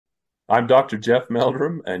I'm Dr. Jeff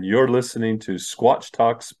Meldrum, and you're listening to Squatch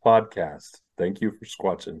Talks podcast. Thank you for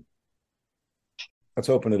squatching. Let's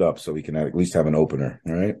open it up so we can at least have an opener,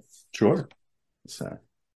 all right? Sure. So.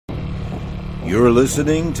 You're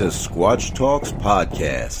listening to Squatch Talks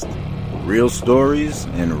podcast. Real stories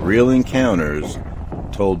and real encounters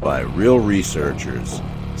told by real researchers.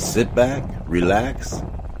 Sit back, relax,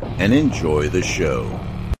 and enjoy the show.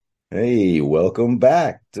 Hey, welcome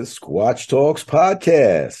back to Squatch Talks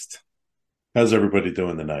podcast. How's everybody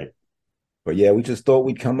doing tonight? But yeah, we just thought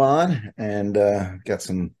we'd come on and got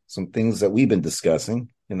some things that we've been discussing.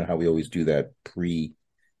 You know how we always do that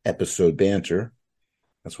pre-episode banter.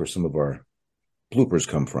 That's where some of our bloopers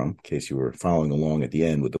come from, in case you were following along at the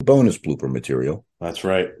end with the bonus blooper material. That's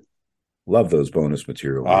right. Love those bonus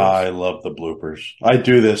materials. I love the bloopers. I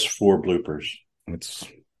do this for bloopers.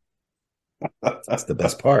 That's the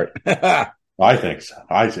best part. I think so.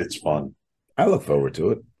 It's fun. I look forward to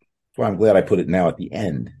it. That's why I'm glad I put it now at the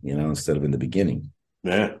end, instead of in the beginning.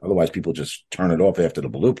 Yeah. Otherwise, people just turn it off after the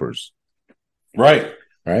bloopers. Right.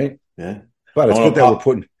 Yeah. But it's good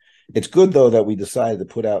that it's good though that we decided to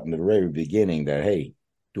put out in the very beginning that, hey,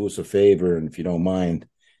 do us a favor, and if you don't mind,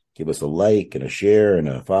 give us a like and a share and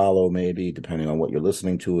a follow, maybe, depending on what you're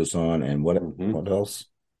listening to us on, and what else?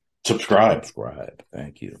 Subscribe.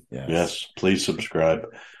 Thank you. Yes, please subscribe.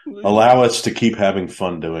 Allow us to keep having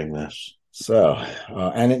fun doing this. So,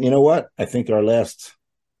 and you know what? I think our last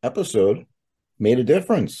episode made a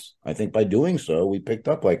difference. I think by doing so, we picked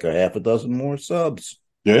up like a half a dozen more subs.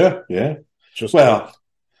 Yeah.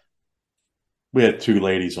 We had two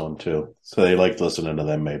ladies on too, so they liked listening to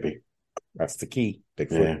them. Maybe that's the key.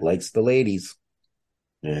 Bigfoot likes the ladies.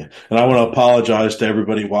 Yeah, and I want to apologize to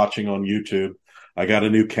everybody watching on YouTube. I got a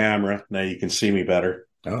new camera now; you can see me better.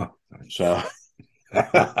 Oh, so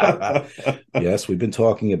yes, we've been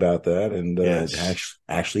talking about that, and yes. It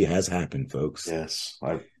actually has happened, folks. Yes,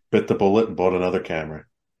 I bit the bullet and bought another camera.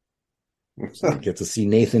 So you get to see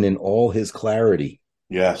Nathan in all his clarity.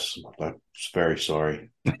 Yes, I'm very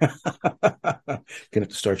sorry. Gonna have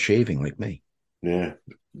to start shaving like me. Yeah.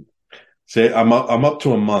 See, I'm up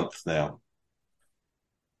to a month now.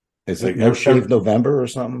 Is it no shave November or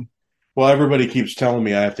something? Well, everybody keeps telling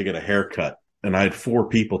me I have to get a haircut, and I had 4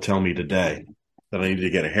 people tell me today that I need to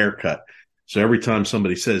get a haircut. So every time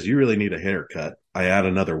somebody says you really need a haircut, I add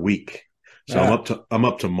another week. So I'm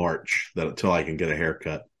up to March until I can get a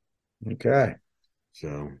haircut. Okay.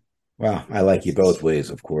 So. Well, I like you both ways,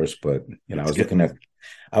 of course, but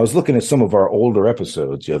I was looking at some of our older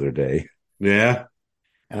episodes the other day. Yeah.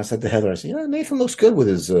 And I said to Heather, I said, Nathan looks good with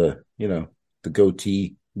his the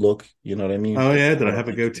goatee look, you know what I mean? Oh yeah, did I have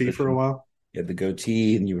a goatee for a while? You had the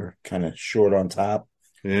goatee and you were kind of short on top.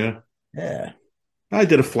 Yeah. Yeah. I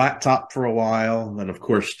did a flat top for a while, and of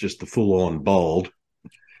course just the full on bald.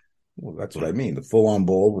 Well, that's what I mean, the full on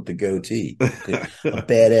bald with the goatee. A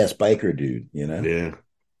badass biker dude, Yeah.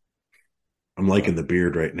 I'm liking the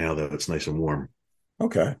beard right now, though. It's nice and warm.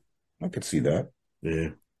 Okay. I could see that.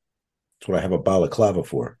 Yeah. That's what I have a balaclava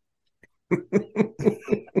for.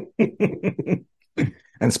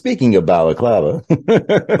 And speaking of balaclava,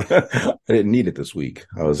 I didn't need it this week.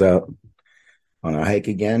 I was out on a hike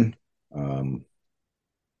again,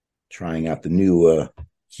 trying out the new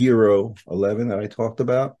Hero 11 that I talked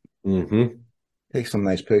about. Mm-hmm. Take some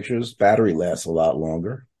nice pictures. Battery lasts a lot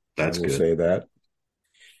longer. That's good. I will say that.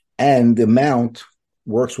 And the mount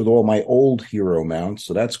works with all my old Hero mounts,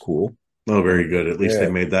 so that's cool. Oh, very good. At least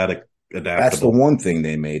they made that adaptable. That's the one thing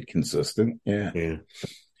they made consistent. Yeah.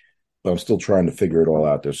 But I'm still trying to figure it all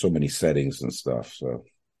out. There's so many settings and stuff, so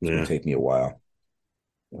it's going to take me a while.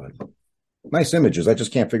 But nice images. I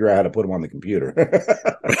just can't figure out how to put them on the computer.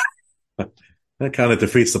 That kind of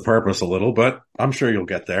defeats the purpose a little, but I'm sure you'll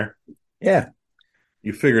get there. Yeah.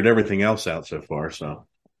 You figured everything else out so far, so.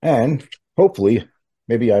 And hopefully,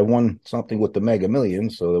 maybe I won something with the Mega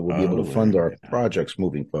Millions, so that we'll be able to fund our projects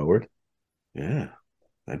moving forward. Yeah.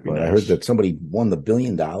 That'd be but nice. I heard that somebody won the $1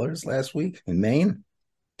 billion last week in Maine.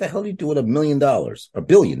 What the hell do you do with $1 million? $1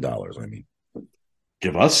 billion, I mean.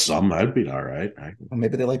 Give us some. That'd be all right. Well,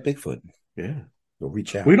 maybe they like Bigfoot. Yeah. We'll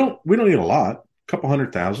reach out. We don't need a lot. A couple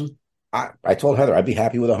 100,000. I told Heather I'd be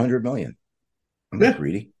happy with 100 million. I'm not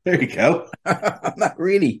greedy. There you go. I'm not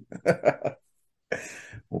greedy.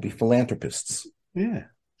 We'll be philanthropists. Yeah,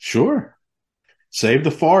 sure. Save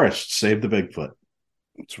the forest, save the Bigfoot.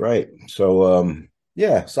 That's right. So,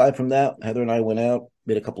 aside from that, Heather and I went out,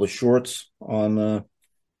 made a couple of shorts on,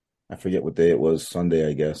 I forget what day it was, Sunday,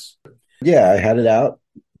 I guess. Yeah, I had it out.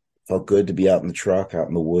 Felt good to be out in the truck, out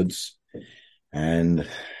in the woods. And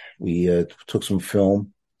we took some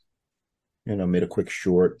film, made a quick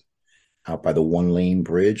short. out by the 1-lane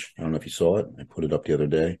bridge. I don't know if you saw it. I put it up the other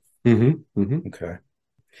day. Mm-hmm. Mm-hmm. Okay.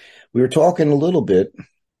 We were talking a little bit.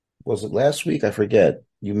 Was it last week? I forget.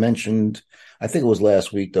 You mentioned, I think it was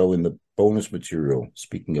last week, though, in the bonus material,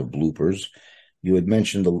 speaking of bloopers, you had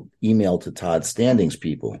mentioned the email to Todd Standing's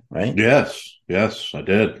people, right? Yes, I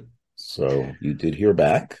did. So you did hear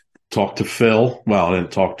back. Talked to Phil. Well, I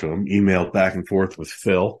didn't talk to him. Emailed back and forth with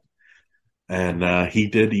Phil. And he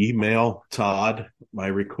did email Todd my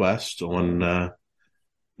request on,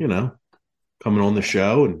 coming on the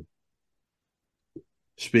show and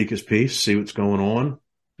speak his piece, see what's going on.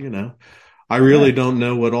 I really don't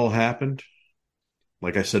know what all happened.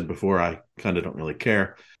 Like I said before, I kind of don't really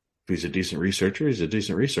care. If he's a decent researcher, he's a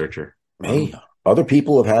decent researcher. Hey, other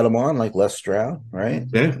people have had him on, like Les Stroud, right?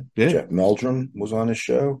 Yeah. Jeff Meldrum was on his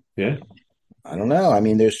show. Yeah. I don't know. I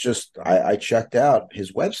mean, there's just, I checked out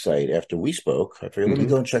his website after we spoke. I figured, let me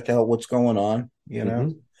go and check out what's going on,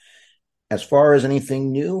 As far as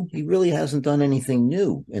anything new, he really hasn't done anything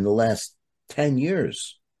new in the last 10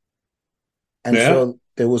 years. And so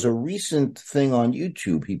there was a recent thing on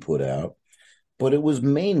YouTube he put out, but it was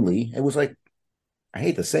like, I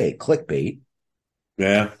hate to say it, clickbait.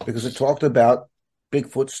 Yeah. Because it talked about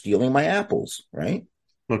Bigfoot stealing my apples, right?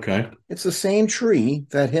 Okay. It's the same tree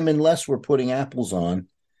that him and Les were putting apples on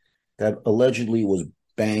that allegedly was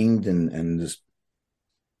banged and this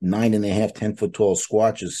 9.5, 10-foot tall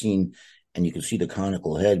Squatch is seen, and you can see the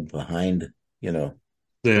conical head behind,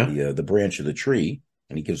 the branch of the tree,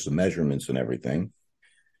 and he gives the measurements and everything.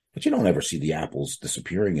 But you don't ever see the apples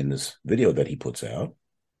disappearing in this video that he puts out.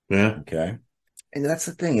 Yeah. Okay. And that's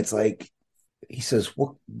the thing. It's like, he says,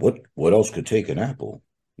 what else could take an apple?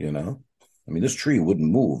 I mean, this tree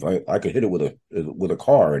wouldn't move. I could hit it with a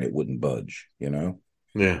car and it wouldn't budge,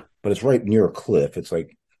 Yeah. But it's right near a cliff. It's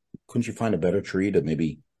like, couldn't you find a better tree to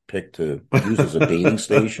maybe pick to use as a baiting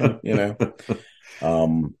station?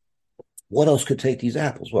 What else could take these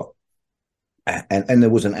apples? Well, and there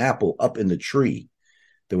was an apple up in the tree.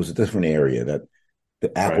 There was a different area that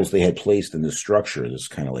the apples they had placed in this structure, this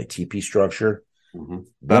kind of like teepee structure. Mm-hmm.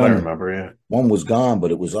 That I remember, yeah. One was gone,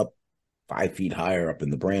 but it was up 5 feet higher up in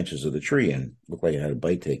the branches of the tree and looked like it had a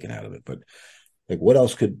bite taken out of it. But like, what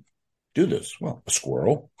else could do this? Well, a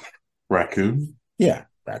squirrel. Raccoon. Yeah.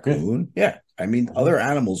 Raccoon. Yeah. I mean, other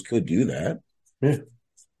animals could do that. Yeah.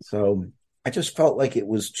 So I just felt like it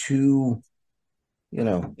was too,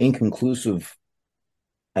 inconclusive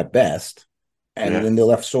at best. And then they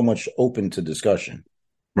left so much open to discussion.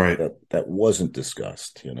 Right. That wasn't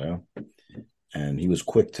discussed, And he was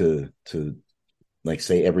quick to like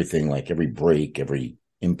say everything, like every break, every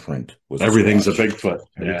imprint was everything's a Bigfoot.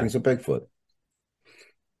 Everything's a Bigfoot.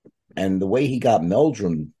 And the way he got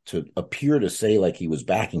Meldrum to appear to say like he was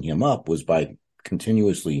backing him up was by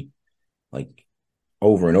continuously, like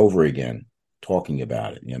over and over again, talking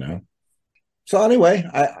about it, So anyway,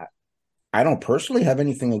 I don't personally have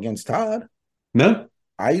anything against Todd. No.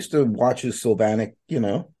 I used to watch his Sylvanic,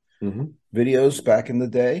 videos back in the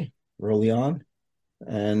day, early on.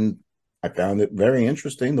 And I found it very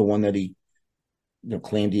interesting. The one that he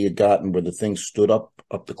claimed he had gotten where the thing stood up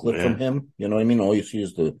the cliff from him. You know what I mean? All you see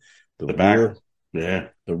is the rear. Back. Yeah.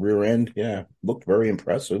 The rear end. Yeah. Looked very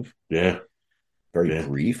impressive. Yeah. Very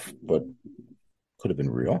brief, but could have been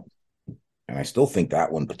real. And I still think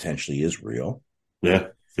that one potentially is real. Yeah.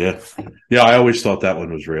 Yeah. Yeah. I always thought that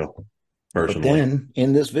one was real. Personally. But then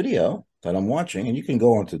in this video that I'm watching, and you can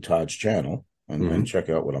go onto Todd's channel and check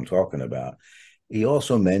out what I'm talking about. He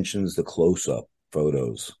also mentions the close-up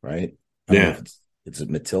photos, right? It's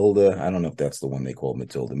Matilda. I don't know if that's the one they call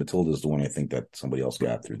Matilda. Matilda is the one I think that somebody else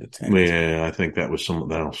got through the tent. Yeah, I think that was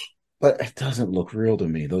someone else. But it doesn't look real to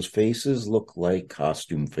me. Those faces look like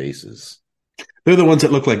costume faces. They're the ones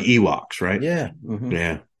that look like Ewoks, right? Yeah. Mm-hmm.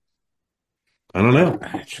 Yeah. I don't know.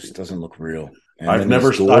 It just doesn't look real. And I've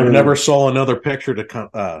never saw another picture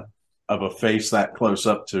of a face that close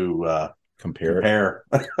up to compare.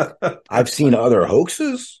 I've seen other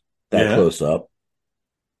hoaxes that close up.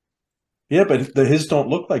 Yeah, but his don't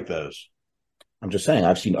look like those. I'm just saying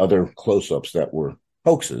I've seen other close-ups that were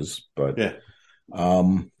hoaxes, but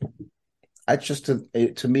I just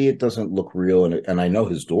to me it doesn't look real, and I know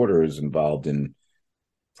his daughter is involved in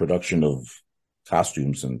production of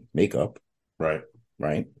costumes and makeup.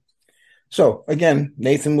 Right. So again,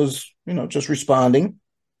 Nathan was, just responding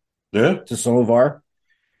to some of our,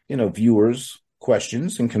 viewers'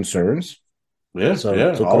 questions and concerns. Yeah. So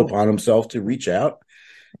took it upon himself to reach out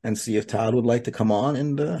and see if Todd would like to come on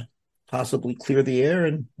and possibly clear the air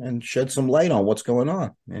and shed some light on what's going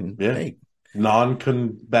on. And hey,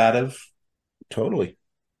 non-combative. Totally.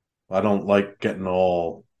 I don't like getting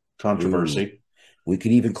all controversy. We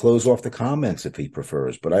could even close off the comments if he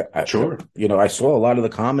prefers. But Sure. I saw a lot of the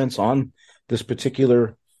comments on this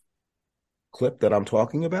particular clip that I'm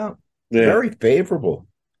talking about. Yeah. Very favorable.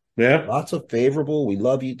 Yeah. Lots of favorable. We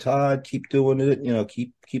love you, Todd. Keep doing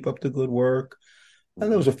it. Keep up the good work.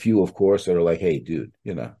 And there was a few, of course, that are like, "Hey, dude,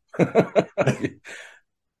 I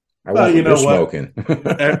Well, want you what you're know what? smoking."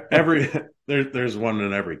 There's one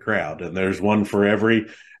in every crowd, and there's one for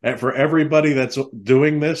everybody that's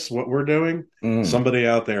doing this. What we're doing, somebody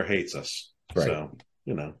out there hates us. Right. So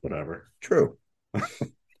whatever. True.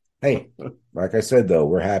 Hey, like I said, though,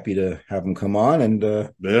 we're happy to have him come on and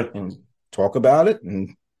talk about it,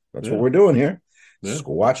 and that's what we're doing here. Yeah.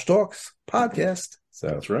 Squatch Talks podcast. So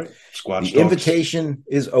that's right. Squatch the Talks. Invitation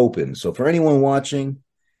is open. So for anyone watching,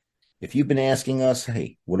 if you've been asking us,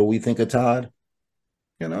 "Hey, what do we think of Todd?"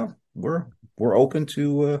 We're open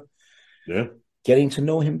to getting to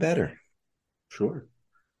know him better. Sure.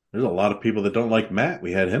 There's a lot of people that don't like Matt.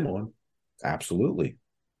 We had him on. Absolutely.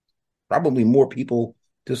 Probably more people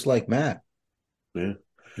dislike Matt. Yeah.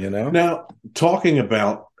 Now, talking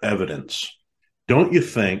about evidence, don't you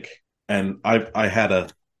think, and I had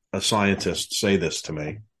a scientist say this to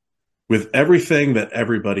me, with everything that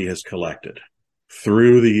everybody has collected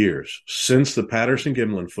through the years, since the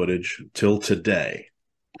Patterson-Gimlin footage till today,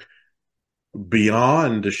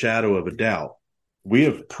 beyond a shadow of a doubt, we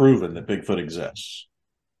have proven that Bigfoot exists.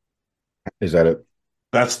 Is that it?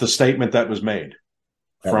 That's the statement that was made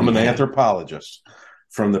from an anthropologist.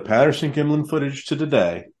 From the Patterson-Gimlin footage to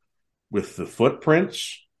today, with the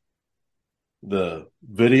footprints, the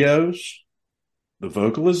videos, the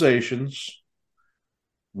vocalizations,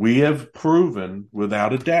 we have proven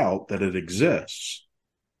without a doubt that it exists.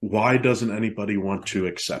 Why doesn't anybody want to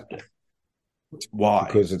accept it? Why?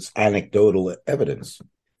 Because it's anecdotal evidence.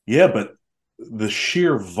 Yeah, but the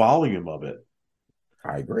sheer volume of it.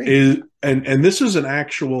 I agree. And this is an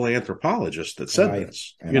actual anthropologist that said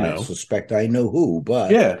this. I suspect I know who,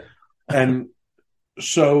 but yeah. And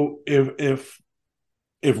so if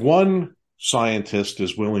one scientist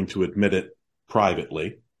is willing to admit it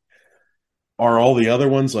privately, are all the other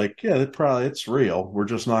ones like, yeah, it's real. We're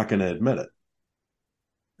just not going to admit it.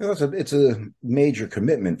 It's a major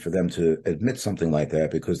commitment for them to admit something like that,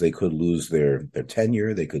 because they could lose their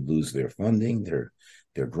tenure, they could lose their funding, their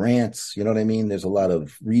grants. You know what I mean? There's a lot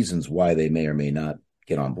of reasons why they may or may not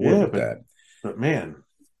get on board with that. But man,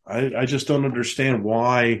 I just don't understand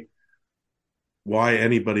why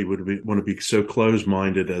anybody would want to be so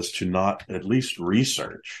close-minded as to not at least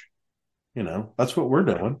research. That's what we're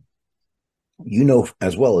doing.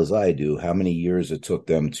 As well as I do, how many years it took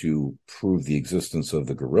them to prove the existence of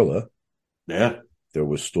the gorilla. Yeah. There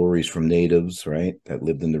were stories from natives, right, that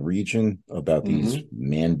lived in the region about these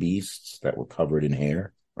man beasts that were covered in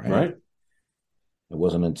hair, right? It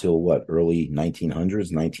wasn't until early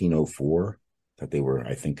 1900s, 1904, that they were,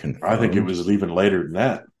 I think, confirmed. I think it was even later than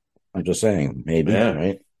that. I'm just saying, maybe,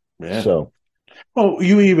 right? Yeah. So,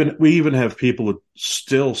 we even have people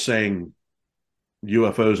still saying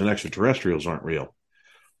UFOs and extraterrestrials aren't real.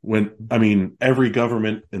 Every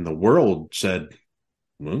government in the world said,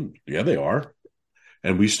 well, yeah, they are.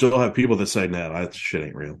 And we still have people that say, no, that shit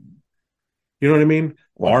ain't real. You know what I mean?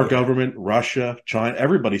 Well, our government, Russia, China,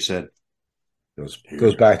 everybody said.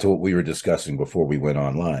 Goes back to what we were discussing before we went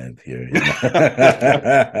on live here.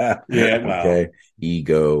 Yeah. Wow. Okay.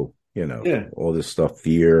 Ego, all this stuff,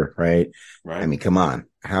 fear, right? Right. I mean, come on.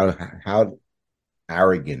 How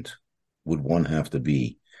arrogant would one have to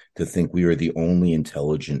be to think we are the only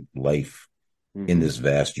intelligent life in this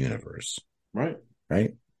vast universe? Right.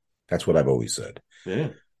 Right. That's what I've always said. Yeah.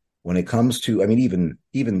 When it comes to,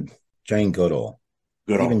 even Jane Goodall,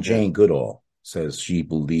 Jane Goodall says she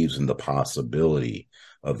believes in the possibility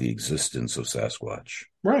of the existence of Sasquatch.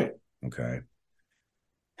 Right. Okay.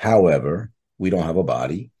 However, we don't have a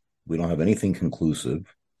body. We don't have anything conclusive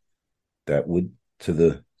that would, to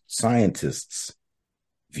the scientists'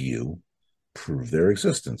 view, prove their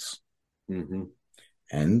existence.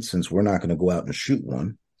 And since we're not going to go out and shoot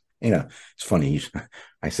one, it's funny.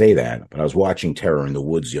 I say that, but I was watching Terror in the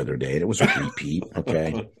Woods the other day, and it was a repeat.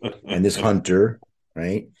 Okay. And this hunter,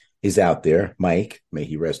 right, is out there. Mike, may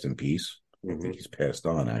he rest in peace. I think he's passed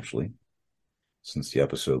on, actually, since the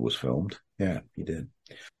episode was filmed. Yeah, he did.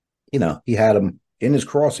 He had him in his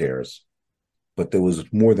crosshairs, but there was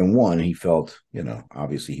more than one. He felt,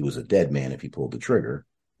 obviously he was a dead man if he pulled the trigger.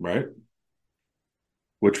 Right.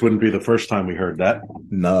 Which wouldn't be the first time we heard that.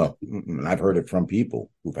 No, I've heard it from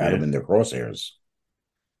people who've had him in their crosshairs.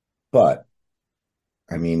 But,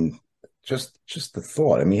 just the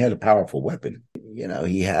thought. He had a powerful weapon.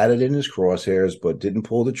 He had it in his crosshairs, but didn't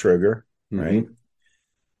pull the trigger, right?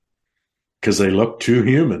 Because they look too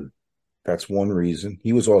human. That's one reason.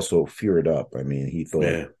 He was also feared up. I mean, he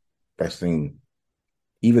thought best thing,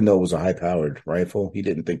 even though it was a high-powered rifle, he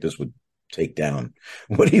didn't think this would take down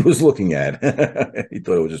what he was looking at. He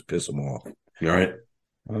thought it would just piss him off. All right.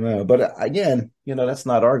 I don't know. But again, that's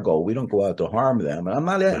not our goal. We don't go out to harm them. And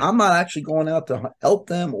I'm not actually going out to help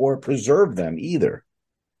them or preserve them either.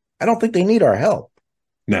 I don't think they need our help.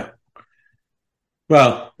 No.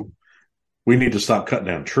 Well, we need to stop cutting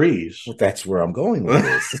down trees. Well, that's where I'm going with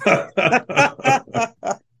this.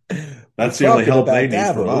 That's the only help they need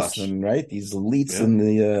Davos from us. And, right, these elites in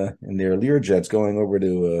their Learjets going over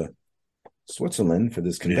to Switzerland for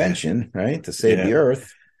this convention, right, to save the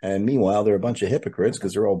Earth. And meanwhile, they're a bunch of hypocrites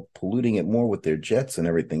because they're all polluting it more with their jets and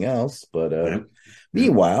everything else. But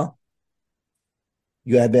meanwhile,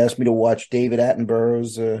 you had asked me to watch David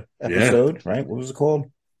Attenborough's episode, right? What was it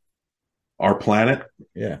called? Our Planet.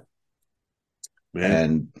 Yeah.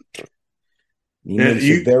 And he makes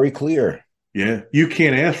it very clear. Yeah. You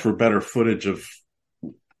can't ask for better footage of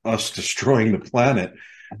us destroying the planet.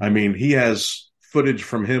 I mean, he has footage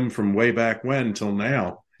from him from way back when till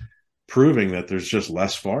now, proving that there's just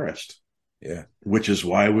less forest. Yeah. Which is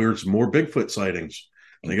why there's more Bigfoot sightings.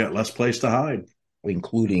 They got less place to hide.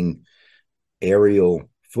 Including aerial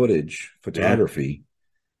photography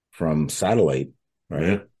from satellite, right?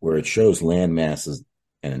 Yeah. Where it shows land masses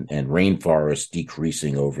and rainforests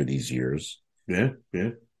decreasing over these years. Yeah. Yeah.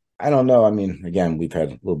 I don't know. I mean, again, we've had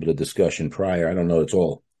a little bit of discussion prior. I don't know. It's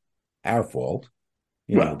all our fault.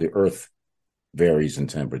 You know, the Earth varies in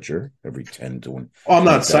temperature every 10 to 1. Oh, I'm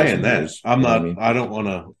not saying that. years, I'm not. I don't want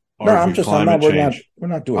to argue climate change. We're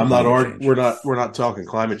not doing. We're not talking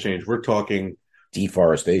climate change. We're talking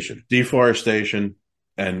deforestation.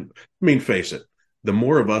 And I mean, face it. The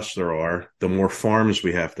more of us there are, the more farms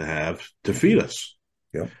we have to feed us.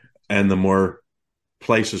 Yeah. And the more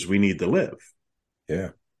places we need to live. Yeah.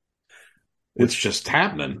 It's just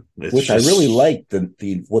happening. I really like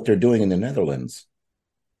the what they're doing in the Netherlands.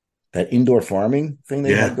 That indoor farming thing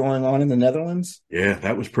they had going on in the Netherlands. Yeah,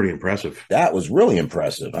 that was pretty impressive. That was really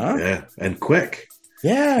impressive, huh? Yeah, and quick.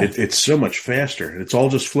 Yeah. It's so much faster. It's all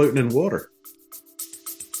just floating in water.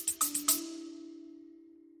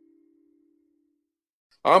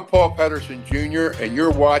 I'm Paul Patterson Jr., and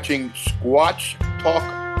you're watching Squatch Talk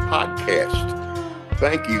Podcast.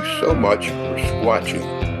 Thank you so much for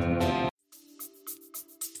squatching.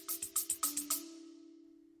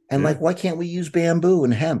 And why can't we use bamboo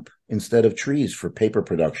and hemp instead of trees for paper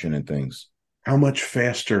production and things? How much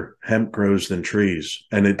faster hemp grows than trees?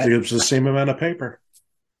 And it gives the same amount of paper.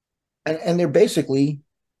 And they're basically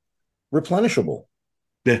replenishable.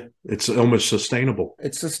 Yeah, it's almost sustainable.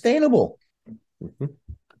 It's sustainable. Mm-hmm.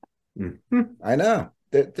 Mm-hmm. I know.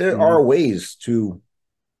 There are ways to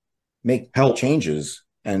make changes.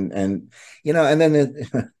 And and then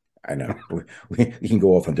I know we can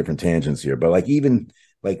go off on different tangents here, but even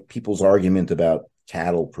people's argument about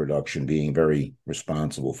cattle production being very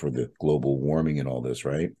responsible for the global warming and all this,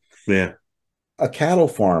 right? Yeah. A cattle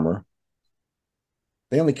farmer,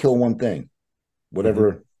 they only kill one thing,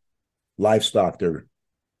 whatever livestock they're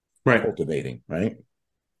cultivating, right?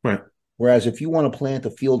 Right. Whereas if you want to plant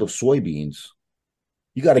a field of soybeans,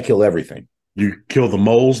 you got to kill everything. You kill the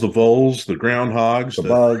moles, the voles, the groundhogs, the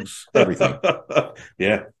bugs, everything.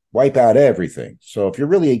 Yeah. Wipe out everything. So if you're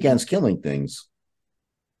really against killing things,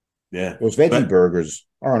 those veggie burgers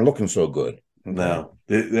aren't looking so good. Okay? No.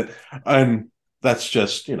 And that's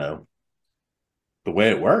just, the way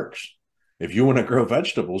it works. If you want to grow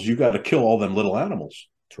vegetables, you got to kill all them little animals.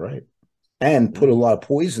 That's right. And put a lot of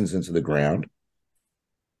poisons into the ground,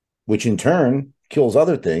 which in turn kills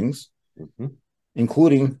other things,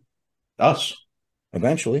 including us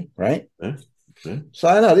eventually, right? Yeah. Yeah. So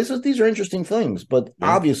I know these are interesting things, but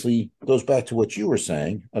obviously goes back to what you were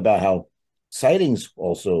saying about how sightings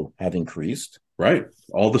also have increased. Right.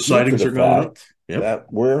 All the sightings are going up. That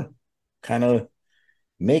we're kind of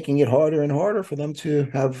making it harder and harder for them to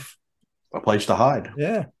have a place to hide.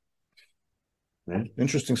 Yeah.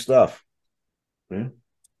 Interesting stuff. Yeah.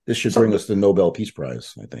 This should bring us the Nobel Peace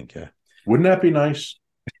Prize, I think. Yeah. Wouldn't that be nice?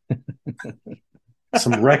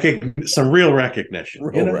 some real recognition.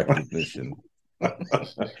 Recognition.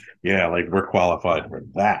 Yeah, we're qualified for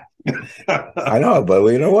that. I know, but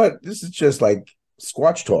you know what? This is just like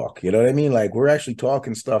Squatch talk. You know what I mean? We're actually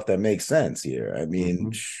talking stuff that makes sense here. I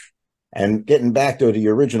mean, and getting back to the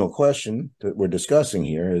original question that we're discussing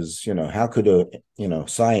here is, how could a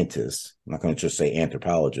scientist, I'm not going to just say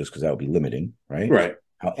anthropologist because that would be limiting, right? Right.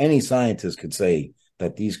 How any scientist could say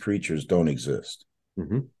that these creatures don't exist.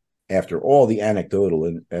 after all the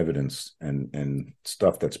anecdotal evidence and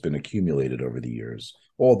stuff that's been accumulated over the years,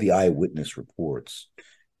 all the eyewitness reports,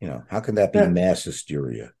 how can that be mass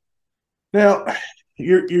hysteria? Now,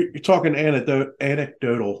 you're talking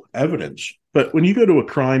anecdotal evidence, but when you go to a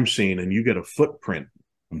crime scene and you get a footprint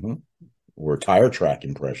or a tire track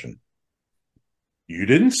impression, you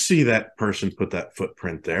didn't see that person put that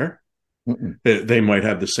footprint there. They might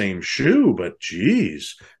have the same shoe, but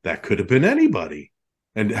geez, that could have been anybody.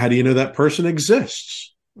 And how do you know that person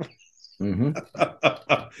exists? You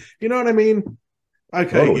know what I mean? Okay,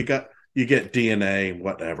 totally. You get DNA,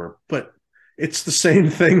 whatever, but it's the same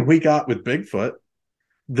thing we got with Bigfoot.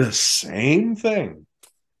 The same thing.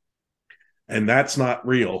 And that's not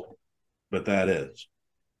real, but that is.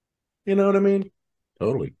 You know what I mean?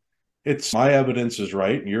 Totally. It's my evidence is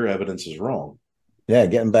right and your evidence is wrong. Yeah,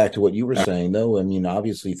 getting back to what you were saying, though, I mean,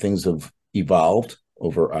 obviously things have evolved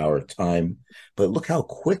over our time, but look how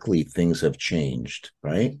quickly things have changed,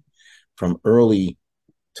 right? From early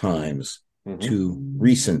times to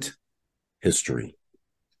recent history.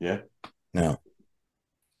 Yeah. Now,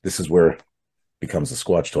 this is where it becomes a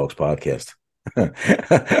Squatch Talks podcast.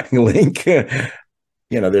 Link,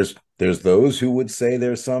 there's those who would say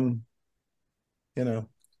there's some,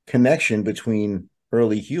 connection between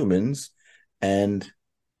early humans and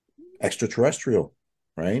extraterrestrial,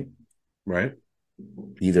 right? Right.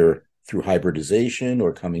 Either through hybridization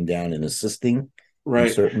or coming down and assisting in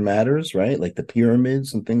certain matters, right? Like the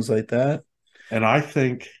pyramids and things like that. And I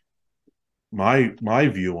think my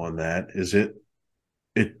view on that is it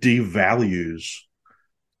devalues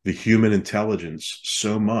the human intelligence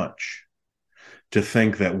so much to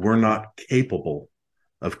think that we're not capable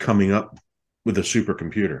of coming up with a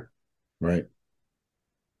supercomputer. Right.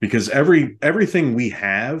 Because everything we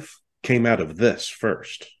have came out of this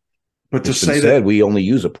first. But to say that we only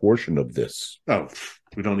use a portion of this. Oh,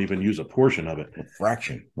 we don't even use a portion of it. A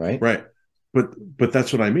fraction, right? Right. But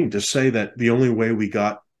that's what I mean. To say that the only way we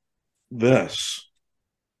got this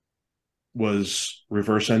was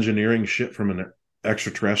reverse engineering shit from an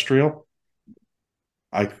extraterrestrial,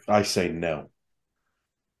 I say no.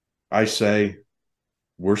 I say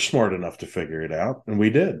we're smart enough to figure it out, and we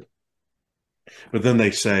did. But then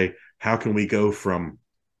they say, how can we go from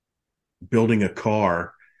building a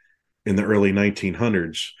car in the early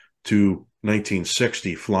 1900s to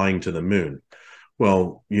 1960 flying to the moon?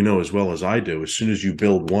 Well, as well as I do, as soon as you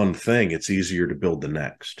build one thing, it's easier to build the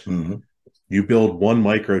next. You build one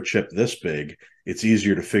microchip this big, it's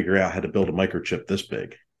easier to figure out how to build a microchip this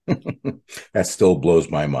big. That still blows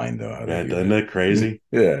my mind, though. Yeah, isn't that crazy?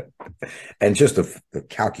 Yeah. And just the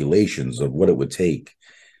calculations of what it would take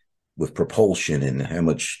with propulsion and how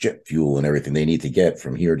much jet fuel and everything they need to get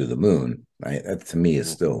from here to the moon, right? That to me is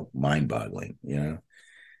still mind-boggling,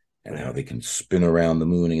 and how they can spin around the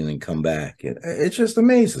moon and then come back. It just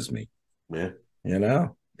amazes me. Yeah.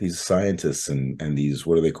 These scientists and these,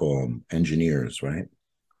 what do they call them? Engineers, right?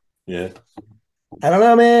 Yeah. I don't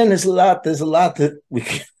know, man. There's a lot that we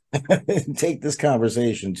can take this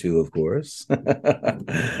conversation to, of course.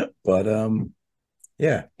 But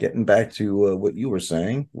yeah, getting back to what you were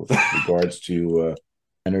saying with regards to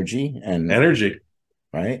energy,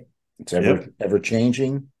 right? It's ever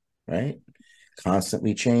changing, right?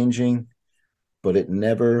 Constantly changing, but it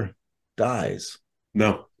never dies.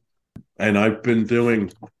 No. And I've been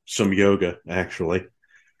doing some yoga, actually,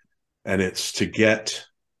 and it's to get,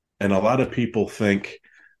 and a lot of people think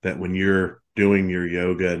that when you're doing your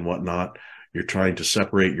yoga and whatnot, you're trying to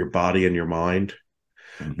separate your body and your mind.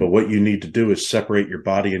 But what you need to do is separate your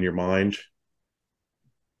body and your mind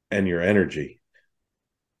and your energy.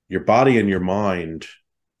 Your body and your mind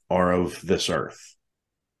are of this earth.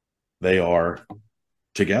 They are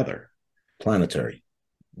together. Planetary.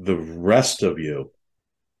 The rest of you,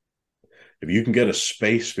 if you can get a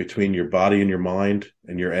space between your body and your mind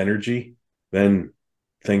and your energy, then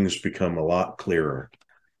things become a lot clearer.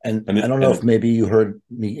 And I don't know if maybe you heard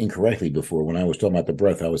me incorrectly before. When I was talking about the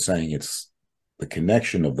breath, I was saying it's the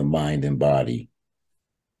connection of the mind and body.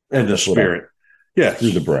 And the spirit. Yes.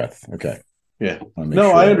 Through the breath. Okay. Yeah.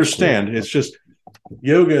 I understand. It's just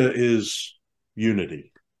yoga is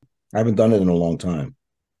unity. I haven't done it in a long time.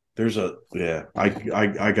 I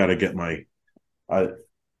got to get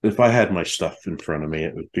if I had my stuff in front of me,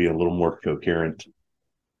 it would be a little more coherent.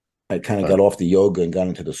 I kind of got off the yoga and got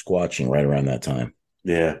into the squatching right around that time.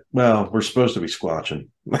 Yeah. Well, we're supposed to be squatching.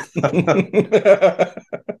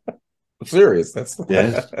 Serious.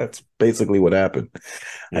 That's basically what happened.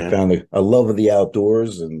 Yeah. I found a love of the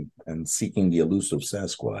outdoors and seeking the elusive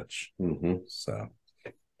Sasquatch. So,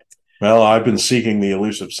 well, I've been seeking the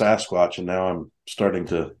elusive Sasquatch, and now I'm starting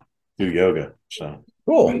to do yoga. So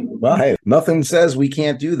Cool. Well, hey, nothing says we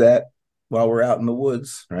can't do that while we're out in the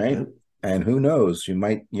woods, right? Yeah. And who knows? You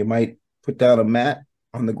might put down a mat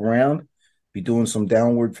on the ground, be doing some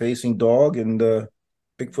downward facing dog, and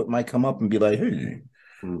Bigfoot might come up and be like, "Hey,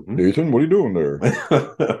 Nathan, what are you doing there?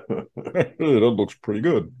 That looks pretty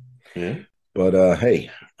good." Yeah. But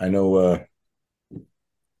hey, I know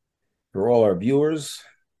for all our viewers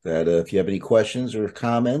that if you have any questions or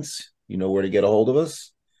comments, you know where to get a hold of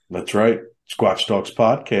us. That's right. Squatch Talks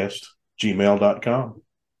Podcast, gmail.com.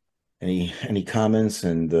 Any comments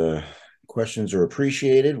and questions are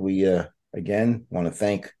appreciated. We again want to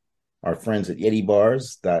thank our friends at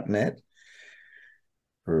YetiBars.net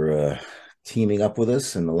for teaming up with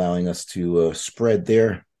us and allowing us to spread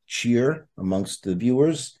their cheer amongst the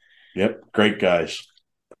viewers. Yep, great guys.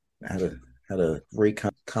 Had a great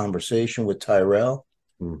conversation with Tyrell,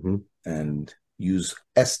 and use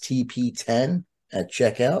STP10 at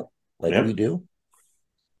checkout like we do.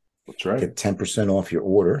 That's right. Get 10% off your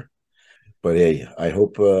order. But hey, I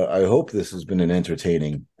hope this has been an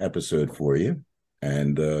entertaining episode for you.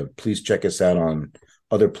 And please check us out on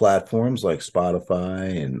other platforms like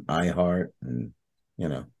Spotify and iHeart and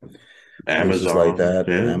Amazon like that.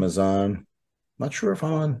 Yeah. Amazon. Not sure if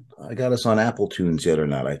I got us on Apple Tunes yet or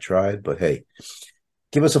not. I tried, but hey,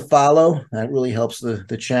 give us a follow. That really helps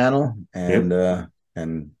the channel. And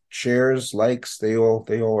and shares, likes, they all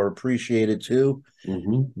are appreciated too.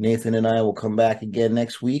 Nathan and I will come back again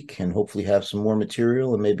next week and hopefully have some more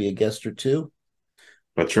material and maybe a guest or two.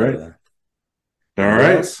 That's right. All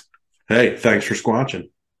right. Else? Hey, thanks for squatching.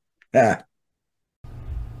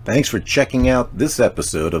 Thanks for checking out this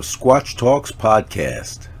episode of Squatch Talks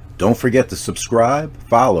Podcast. Don't forget to subscribe,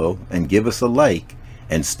 follow, and give us a like,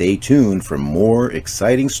 and stay tuned for more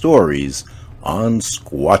exciting stories on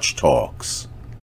Squatch Talks.